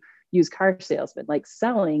sleazy used car salesman. Like,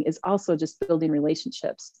 selling is also just building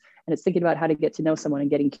relationships. And it's thinking about how to get to know someone and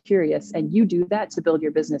getting curious. And you do that to build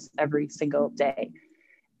your business every single day.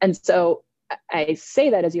 And so I say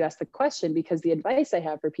that as you ask the question, because the advice I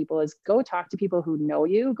have for people is go talk to people who know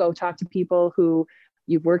you, go talk to people who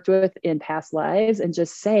you've worked with in past lives, and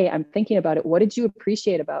just say, I'm thinking about it. What did you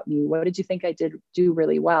appreciate about me? What did you think I did do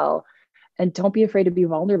really well? And don't be afraid to be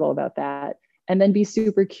vulnerable about that. And then be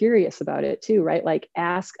super curious about it too, right? Like,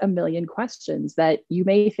 ask a million questions that you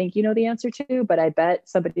may think you know the answer to, but I bet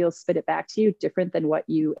somebody will spit it back to you different than what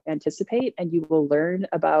you anticipate. And you will learn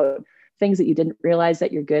about things that you didn't realize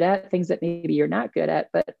that you're good at, things that maybe you're not good at,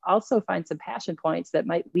 but also find some passion points that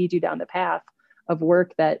might lead you down the path of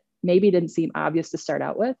work that maybe didn't seem obvious to start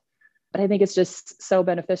out with. But I think it's just so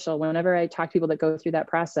beneficial. Whenever I talk to people that go through that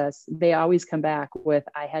process, they always come back with,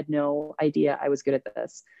 I had no idea I was good at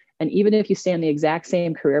this. And even if you stay on the exact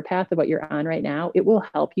same career path of what you're on right now, it will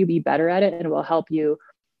help you be better at it, and it will help you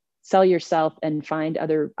sell yourself and find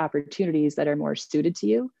other opportunities that are more suited to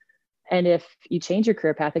you. And if you change your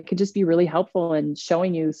career path, it could just be really helpful in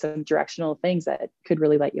showing you some directional things that could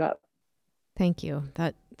really light you up. Thank you.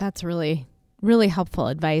 That's really, really helpful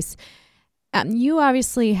advice. You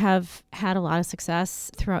obviously have had a lot of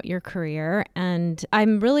success throughout your career, and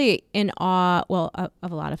I'm really in awe, of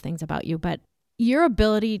a lot of things about you, but your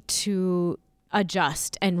ability to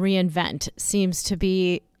adjust and reinvent seems to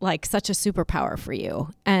be like such a superpower for you.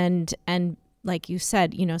 And like you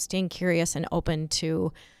said, staying curious and open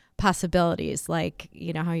to possibilities, like,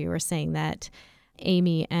 how you were saying that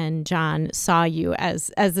Amy and John saw you as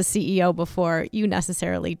the CEO before you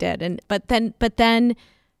necessarily did. But then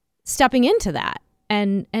stepping into that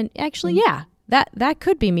and actually, yeah, that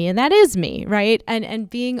could be me, and that is me, right? And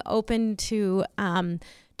being open to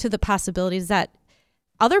the possibilities that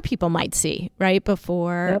other people might see, right,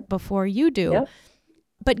 before you do. Yep.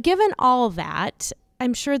 But given all that,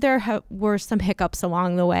 I'm sure there were some hiccups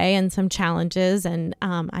along the way and some challenges. And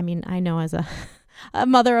I know as a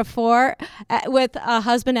mother of four with a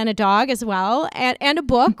husband and a dog as well, and a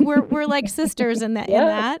book. We're like sisters in that. Yeah, in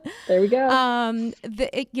that. There we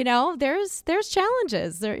go. There's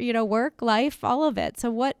challenges there. Work, life, all of it.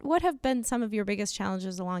 So what have been some of your biggest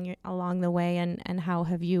challenges along the way, and how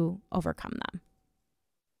have you overcome them?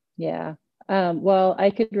 Yeah. Well, I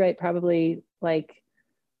could write probably like,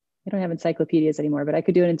 I don't have encyclopedias anymore, but I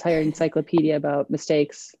could do an entire encyclopedia about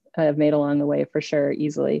mistakes I've made along the way for sure,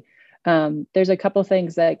 easily. There's a couple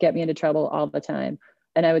things that get me into trouble all the time.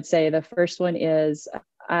 And I would say the first one is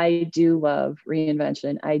I do love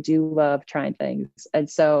reinvention. I do love trying things. And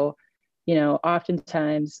so,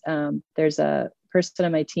 oftentimes there's a person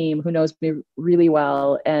on my team who knows me really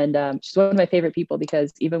well. And she's one of my favorite people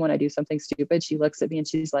because even when I do something stupid, she looks at me and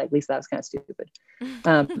she's like, Lisa, that was kind of stupid,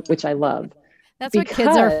 which I love. That's what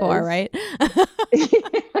kids are for, right?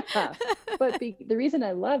 Yeah. But the reason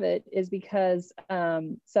I love it is because,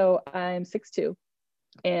 so I'm 6'2",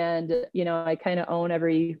 and, I kind of own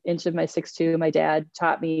every inch of my 6'2". My dad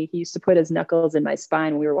taught me, he used to put his knuckles in my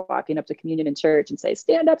spine when we were walking up to communion in church and say,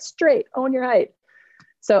 stand up straight, own your height.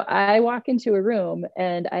 So I walk into a room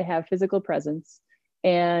and I have physical presence,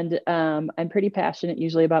 and I'm pretty passionate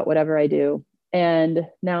usually about whatever I do. And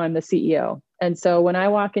now I'm the CEO. And so when I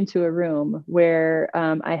walk into a room where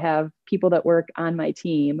I have people that work on my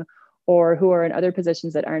team or who are in other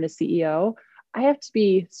positions that aren't a CEO, I have to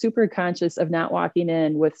be super conscious of not walking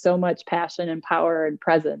in with so much passion and power and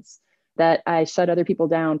presence that I shut other people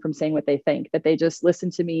down from saying what they think, that they just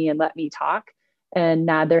listen to me and let me talk and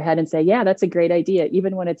nod their head and say, yeah, that's a great idea,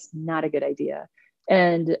 even when it's not a good idea.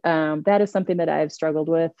 And that is something that I've struggled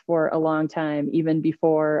with for a long time, even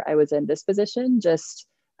before I was in this position. Just,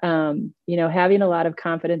 having a lot of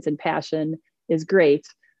confidence and passion is great,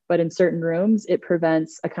 but in certain rooms, it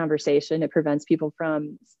prevents a conversation. It prevents people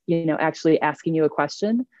from, actually asking you a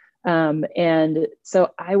question. And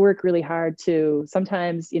so I work really hard to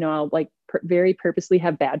sometimes, I'll like very purposely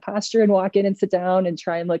have bad posture and walk in and sit down and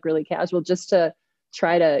try and look really casual just to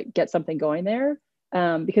try to get something going there.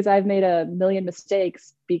 Because I've made a million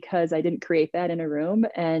mistakes because I didn't create that in a room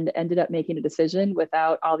and ended up making a decision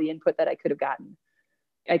without all the input that I could have gotten.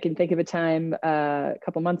 I can think of a time a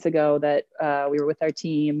couple months ago that we were with our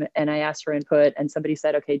team and I asked for input and somebody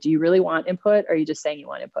said, okay, do you really want input or are you just saying you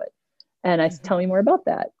want input? And I said, tell me more about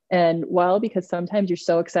that. And because sometimes you're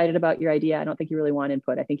so excited about your idea, I don't think you really want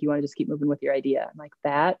input. I think you want to just keep moving with your idea. I'm like,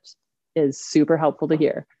 that is super helpful to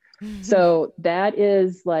hear. So that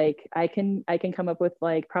is like, I can come up with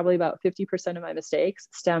like probably about 50% of my mistakes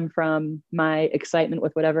stem from my excitement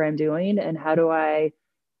with whatever I'm doing. And how do I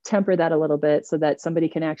temper that a little bit so that somebody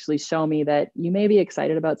can actually show me that you may be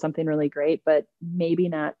excited about something really great, but maybe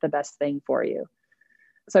not the best thing for you.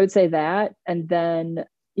 So I would say that. And then,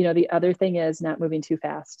 the other thing is not moving too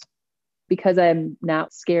fast because I'm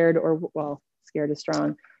not scared scared is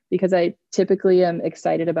strong because I typically am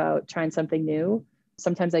excited about trying something new.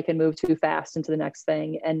 Sometimes I can move too fast into the next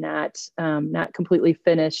thing and not completely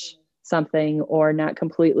finish something or not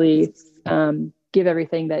completely give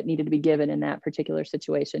everything that needed to be given in that particular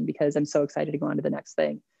situation because I'm so excited to go on to the next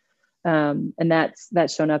thing. And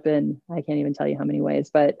that's shown up in, I can't even tell you how many ways,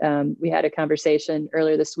 but we had a conversation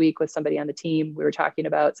earlier this week with somebody on the team. We were talking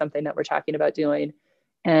about something that we're talking about doing.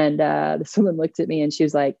 And this woman looked at me and she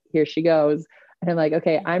was like, here she goes. And I'm like,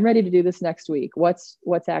 okay, I'm ready to do this next week. What's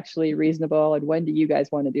actually reasonable? And when do you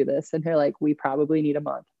guys want to do this? And they're like, we probably need a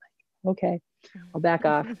month. I'm like, okay, I'll back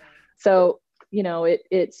off. So,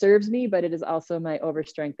 it serves me, but it is also my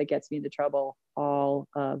overstrength that gets me into trouble all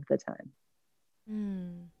of the time.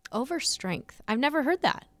 Overstrength. I've never heard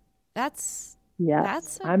that.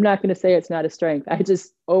 I'm not going to say it's not a strength. I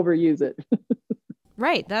just overuse it.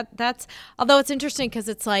 Right. That's, although it's interesting because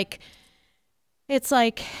it's like,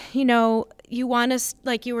 you want to,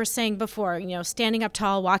 like you were saying before, standing up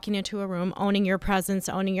tall, walking into a room, owning your presence,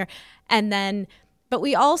 but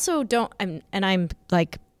we also don't, and I'm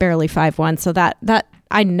like barely 5'1", so that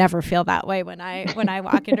I never feel that way when I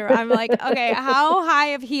walk into, I'm like, okay, how high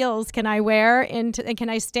of heels can I wear and can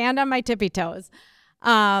I stand on my tippy toes?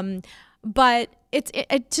 But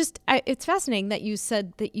it's fascinating that you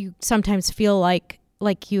said that you sometimes feel like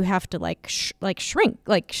you have to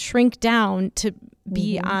shrink down to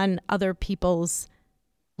be on other people's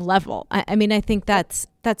level. I mean, I think that's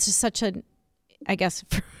just such a, I guess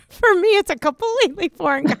for me, it's a completely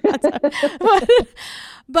foreign concept.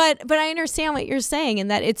 But I understand what you're saying, and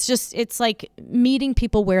that it's like meeting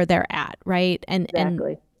people where they're at, right? And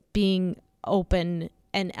being open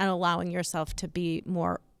and allowing yourself to be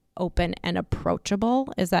more open and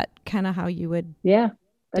approachable. Is that kind of how you would? Yeah,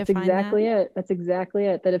 that's exactly it. That's exactly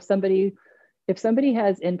it. That if somebody, if somebody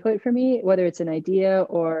has input for me, whether it's an idea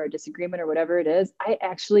or a disagreement or whatever it is, I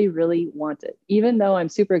actually really want it. Even though I'm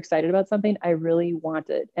super excited about something, I really want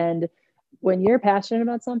it. And when you're passionate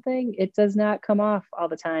about something, it does not come off all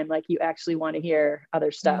the time like you actually want to hear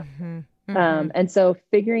other stuff. And so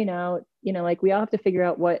figuring out, like we all have to figure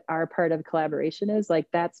out what our part of collaboration is. Like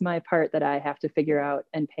that's my part that I have to figure out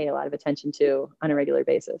and pay a lot of attention to on a regular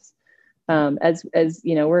basis. As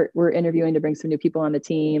we're interviewing to bring some new people on the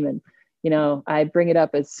team, and I bring it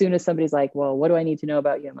up as soon as somebody's like, well, what do I need to know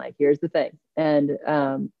about you? I'm like, here's the thing. And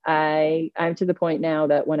I'm to the point now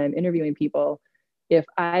that when I'm interviewing people, if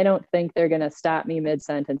I don't think they're going to stop me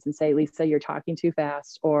mid-sentence and say, Lisa, you're talking too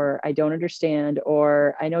fast, or I don't understand,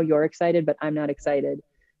 or I know you're excited, but I'm not excited.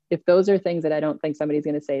 If those are things that I don't think somebody's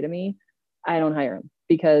going to say to me, I don't hire them,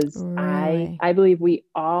 because really? I believe we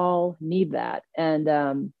all need that.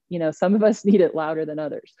 And, some of us need it louder than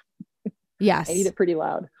others. Yes. I need it pretty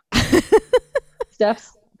loud.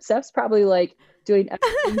 Steph's probably like doing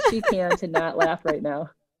everything she can to not laugh right now.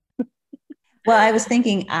 Well, I was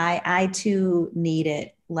thinking I too need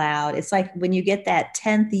it loud. It's like when you get that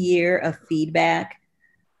 10th year of feedback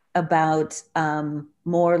about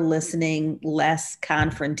more listening, less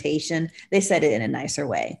confrontation. They said it in a nicer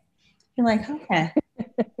way. You're like, okay,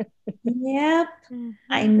 yep,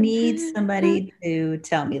 I need somebody to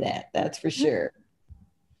tell me that. That's for sure.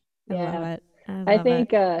 I love it. I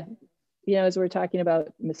think, as we're talking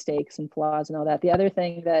about mistakes and flaws and all that, the other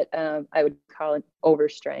thing that I would call an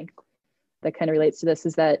overstrength that kind of relates to this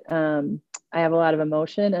is that I have a lot of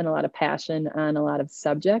emotion and a lot of passion on a lot of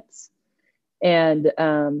subjects. And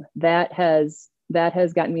that has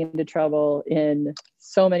gotten me into trouble in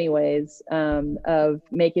so many ways of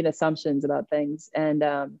making assumptions about things and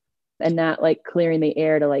not like clearing the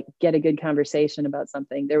air to like get a good conversation about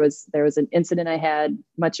something. There was an incident I had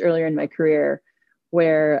much earlier in my career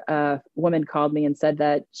where a woman called me and said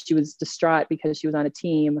that she was distraught because she was on a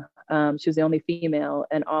team. She was the only female,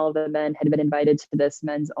 and all of the men had been invited to this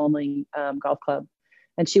men's only golf club,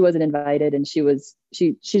 and she wasn't invited. And she just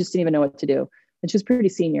didn't even know what to do. And she was pretty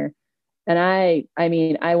senior. And I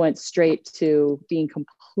went straight to being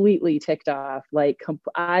completely ticked off. Like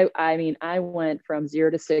I went from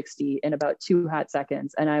 0 to 60 in about 2 hot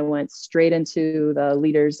seconds. And I went straight into the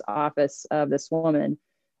leader's office of this woman.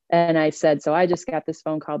 And I said, so I just got this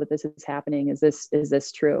phone call that this is happening. Is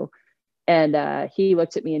this true? And he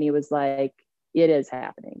looked at me and he was like, it is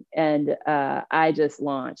happening. And I just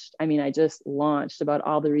launched about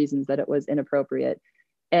all the reasons that it was inappropriate.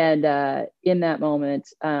 And in that moment,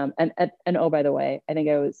 and oh, by the way, I think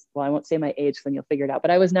I won't say my age, then you'll figure it out,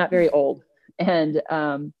 but I was not very old. And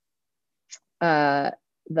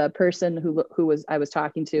the person who I was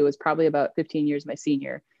talking to was probably about 15 years my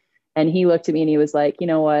senior. And he looked at me and he was like, you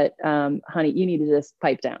know what, honey, you need to just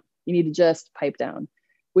pipe down. You need to just pipe down,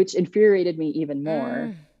 which infuriated me even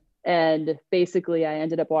more. And basically I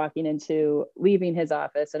ended up leaving his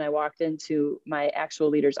office, and I walked into my actual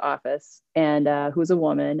leader's office, and who's a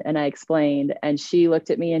woman. And I explained, and she looked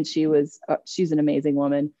at me, and she's an amazing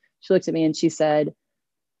woman. She looked at me and she said,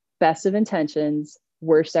 best of intentions,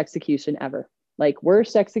 worst execution ever. Like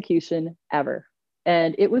worst execution ever.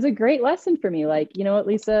 And it was a great lesson for me. Like, you know what,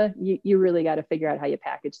 Lisa, you really got to figure out how you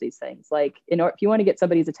package these things. Like, if you want to get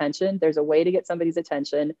somebody's attention, there's a way to get somebody's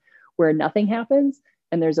attention where nothing happens.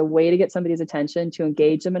 And there's a way to get somebody's attention to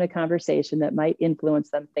engage them in a conversation that might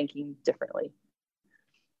influence them thinking differently.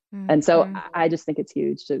 Mm-hmm. And so I just think it's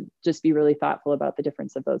huge to just be really thoughtful about the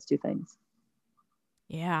difference of those two things.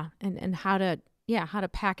 Yeah. And how to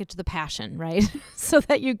package the passion, right? So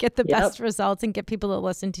that you get the best results and get people to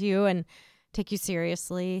listen to you and take you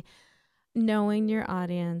seriously. Knowing your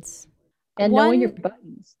audience. And knowing your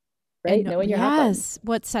buttons, right? Knowing your hot buttons.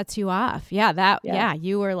 What sets you off. Yeah,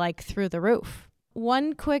 you were like through the roof.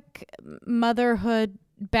 One quick motherhood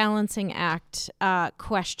balancing act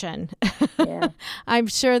question. Yeah. I'm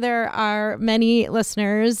sure there are many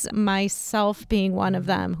listeners, myself being one of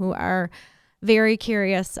them, who are very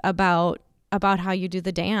curious about how you do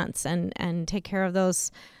the dance and take care of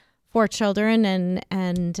those 4 children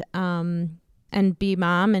and be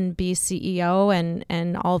mom and be CEO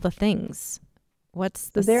and all the things. What's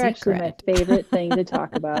the They're secret? Actually my favorite thing to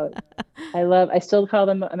talk about. I still call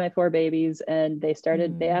them my 4 babies, and they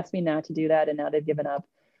asked me not to do that, and now they've given up.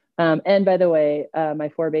 And by the way, my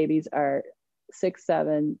 4 babies are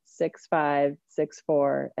 6'7", 6'5",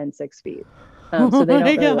 6'4", and 6 feet. So they don't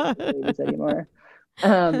really look like babies anymore.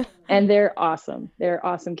 And they're awesome. They're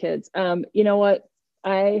awesome kids. You know what?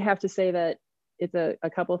 I have to say that it's a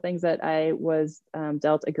couple of things that I was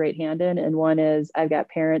dealt a great hand in. And one is I've got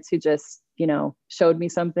parents who just, showed me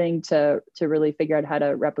something to really figure out how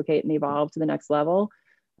to replicate and evolve to the next level.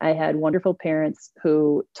 I had wonderful parents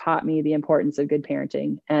who taught me the importance of good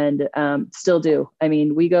parenting, and still do. I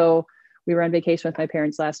mean, we were on vacation with my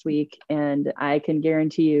parents last week, and I can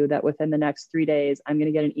guarantee you that within the next 3 days, I'm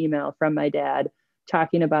going to get an email from my dad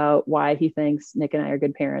talking about why he thinks Nick and I are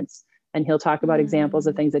good parents. And he'll talk about examples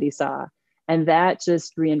of things that he saw. And that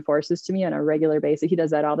just reinforces to me on a regular basis. He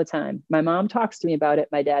does that all the time. My mom talks to me about it.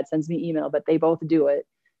 My dad sends me email, but they both do it.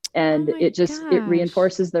 And it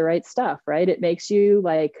reinforces the right stuff, right? It makes you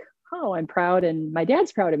like, oh, I'm proud, and my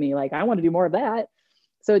dad's proud of me. Like, I want to do more of that.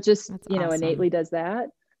 So it just, awesome. Innately does that.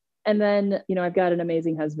 And then, I've got an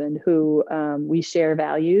amazing husband who we share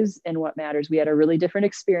values and what matters. We had a really different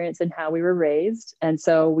experience in how we were raised. And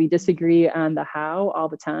so we disagree on the how all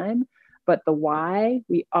the time, but the why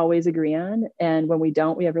we always agree on. And when we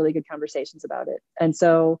don't, we have really good conversations about it. And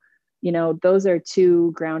so, those are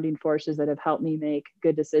two grounding forces that have helped me make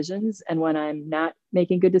good decisions. And when I'm not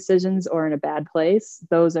making good decisions or in a bad place,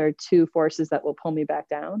 those are two forces that will pull me back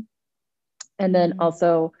down. And then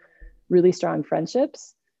also really strong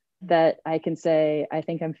friendships that I can say, I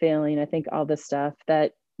think I'm failing. I think all this stuff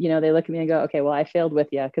that, they look at me and go, okay, well, I failed with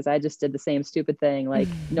you because I just did the same stupid thing. Like,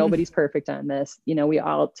 nobody's perfect on this. We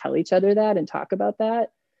all tell each other that and talk about that.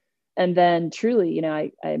 And then truly,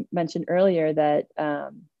 I mentioned earlier that,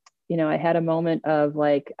 I had a moment of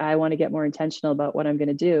like, I want to get more intentional about what I'm going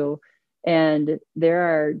to do. And there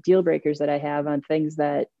are deal breakers that I have on things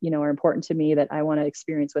that, are important to me that I want to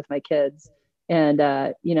experience with my kids. And,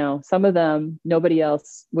 some of them nobody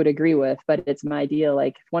else would agree with, but it's my deal.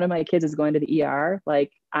 Like, if one of my kids is going to the ER,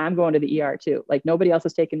 like, I'm going to the ER too. Like, nobody else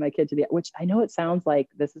is taking my kid to the, which I know it sounds like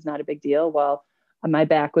this is not a big deal. Well, my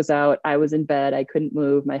back was out. I was in bed. I couldn't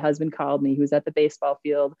move. My husband called me. He was at the baseball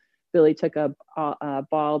field. Billy took a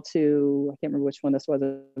ball to, I can't remember which one this was,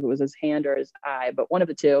 if it was his hand or his eye, but one of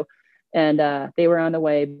the two. And they were on the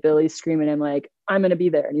way. Billy's screaming. I'm like, I'm going to be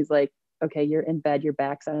there. And he's like, okay, you're in bed, your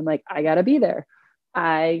back's out. I'm like, I got to be there.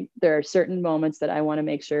 There are certain moments that I want to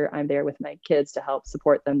make sure I'm there with my kids to help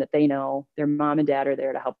support them, that they know their mom and dad are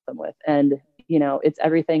there to help them with. And, it's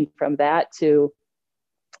everything from that to,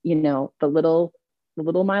 the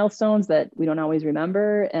little milestones that we don't always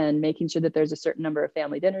remember, and making sure that there's a certain number of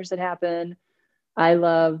family dinners that happen. I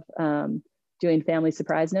love doing family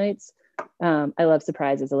surprise nights. I love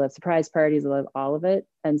surprises. I love surprise parties. I love all of it.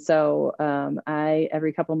 And so I,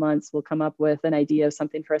 every couple months, will come up with an idea of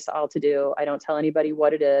something for us all to do. I don't tell anybody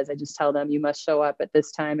what it is. I just tell them, you must show up at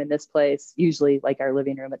this time in this place, usually like our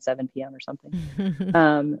living room at 7 p.m. or something.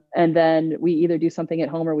 And then we either do something at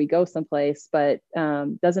home or we go someplace, but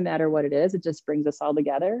doesn't matter what it is. It just brings us all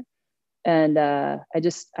together. And I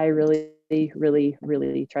really, really,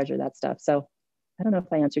 really treasure that stuff. So I don't know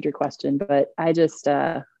if I answered your question, but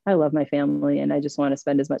I love my family, and I just want to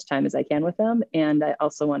spend as much time as I can with them. And I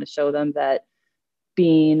also want to show them that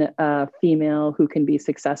being a female who can be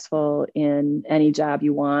successful in any job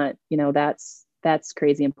you want, that's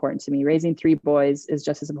crazy important to me. Raising 3 boys is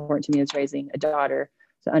just as important to me as raising a daughter,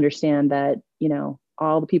 to understand that,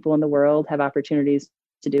 all the people in the world have opportunities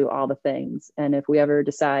to do all the things. And if we ever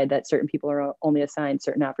decide that certain people are only assigned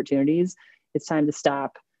certain opportunities, it's time to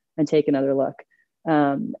stop and take another look.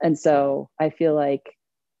 And so I feel like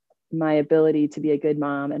my ability to be a good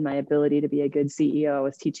mom and my ability to be a good CEO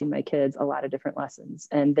is teaching my kids a lot of different lessons.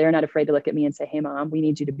 And they're not afraid to look at me and say, hey, Mom, we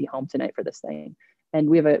need you to be home tonight for this thing. And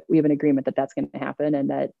we have an agreement that that's going to happen, and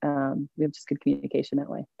that we have just good communication that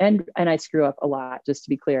way. And I screw up a lot, just to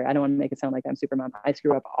be clear. I don't want to make it sound like I'm super mom. I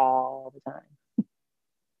screw up all the time.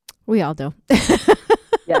 We all do.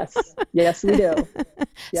 Yes, we do.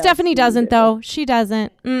 Yes, Stephanie doesn't, though. She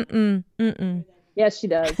doesn't. Yes, she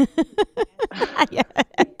does.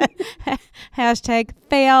 Hashtag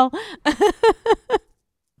fail.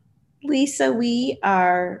 Lisa, we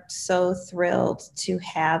are so thrilled to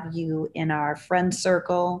have you in our friend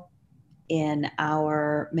circle, in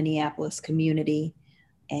our Minneapolis community,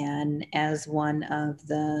 and as one of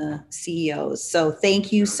the CEOs. So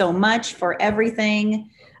thank you so much for everything.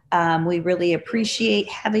 We really appreciate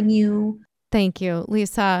having you. Thank you,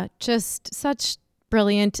 Lisa. Just such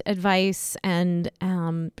brilliant advice, and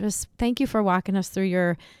just thank you for walking us through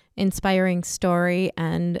your inspiring story,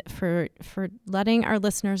 and for letting our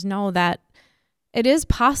listeners know that it is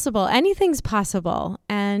possible. Anything's possible,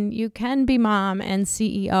 and you can be mom and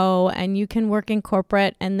CEO, and you can work in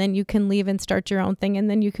corporate, and then you can leave and start your own thing, and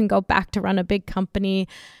then you can go back to run a big company,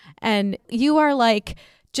 and you are like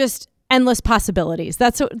just endless possibilities.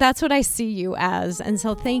 That's what I see you as. And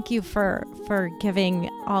so thank you for giving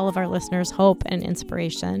all of our listeners hope and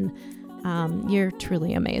inspiration. You're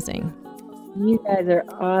truly amazing. You guys are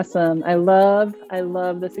awesome. I love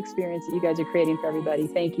this experience that you guys are creating for everybody.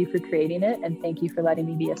 Thank you for creating it, and thank you for letting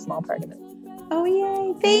me be a small part of it. Oh,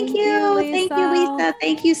 yay. Thank you. Thank you, Lisa.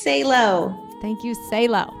 Thank you, Salo. Thank you,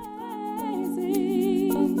 Salo.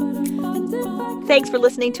 Thanks for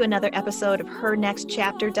listening to another episode of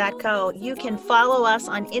hernextchapter.co. You can follow us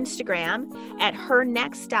on Instagram at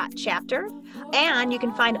hernext.chapter. And you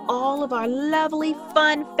can find all of our lovely,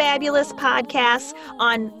 fun, fabulous podcasts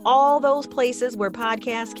on all those places where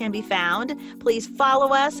podcasts can be found. Please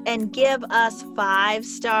follow us and give us 5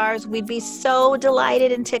 stars. We'd be so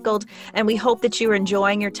delighted and tickled, and we hope that you are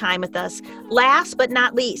enjoying your time with us. Last but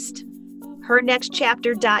not least,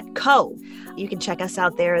 hernextchapter.co. You can check us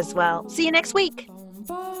out there as well. See you next week.